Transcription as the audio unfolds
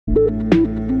In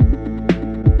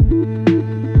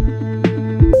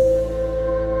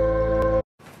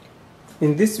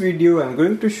this video, I am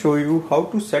going to show you how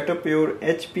to set up your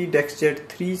HP DeskJet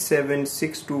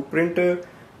 3762 printer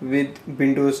with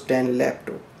Windows 10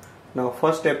 laptop. Now,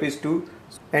 first step is to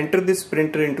enter this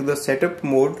printer into the setup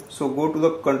mode. So go to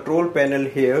the control panel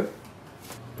here,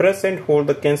 press and hold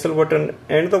the cancel button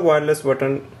and the wireless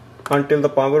button until the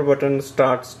power button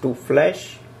starts to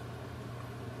flash.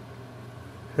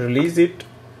 Release it.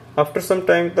 After some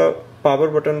time, the power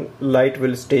button light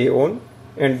will stay on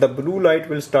and the blue light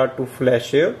will start to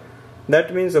flash here.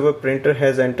 That means our printer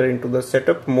has entered into the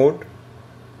setup mode.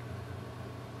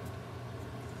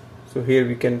 So here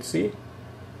we can see.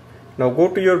 Now go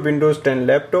to your Windows 10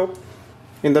 laptop.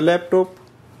 In the laptop,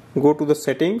 go to the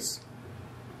settings,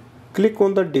 click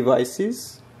on the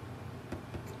devices,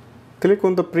 click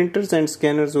on the printers and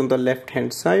scanners on the left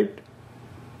hand side,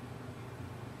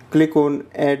 click on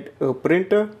add a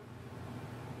printer.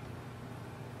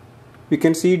 You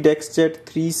can see DeskJet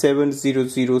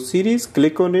 3700 series,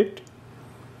 click on it,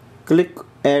 click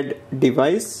add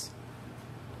device,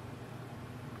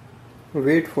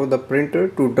 wait for the printer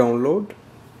to download.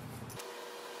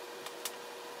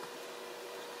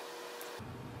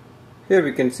 Here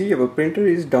we can see our printer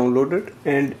is downloaded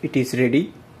and it is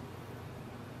ready.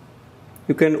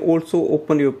 You can also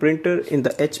open your printer in the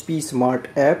HP Smart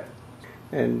app,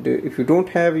 and if you don't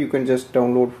have, you can just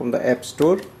download from the App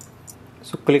Store.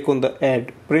 So click on the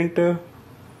add printer.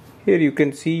 Here you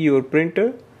can see your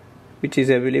printer which is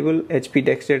available, HP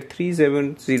DeskJet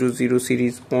 3700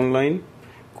 series online.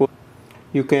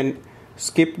 You can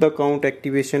skip the account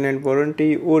activation and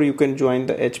warranty, or you can join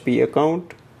the HP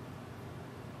account.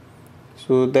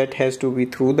 So that has to be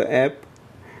through the app.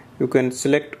 You can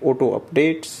select auto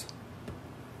updates.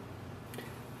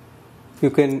 You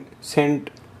can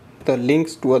send the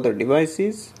links to other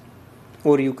devices,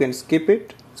 or you can skip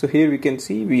it. So here we can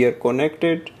see we are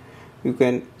connected. You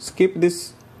can skip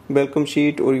this welcome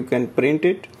sheet or you can print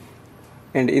it.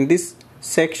 And in this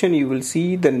section you will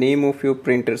see the name of your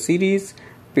printer series.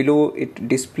 Below it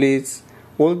displays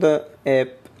all the app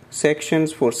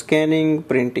sections for scanning,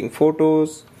 printing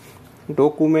photos,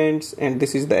 documents, and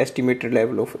this is the estimated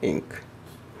level of ink.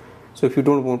 So if you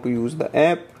don't want to use the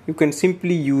app, you can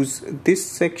simply use this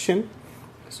section.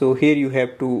 So here you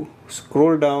have to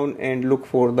scroll down and look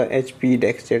for the HP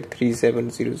DeskJet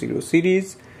 3700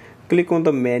 series. Click on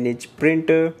the manage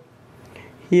printer.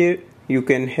 Here you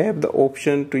can have the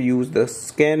option to use the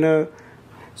scanner.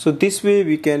 So this way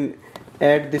we can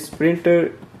add this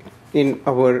printer in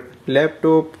our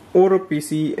laptop or a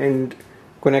PC and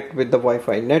connect with the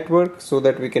Wi-Fi network so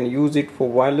that we can use it for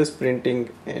wireless printing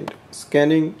and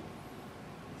scanning.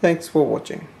 Thanks for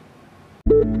watching.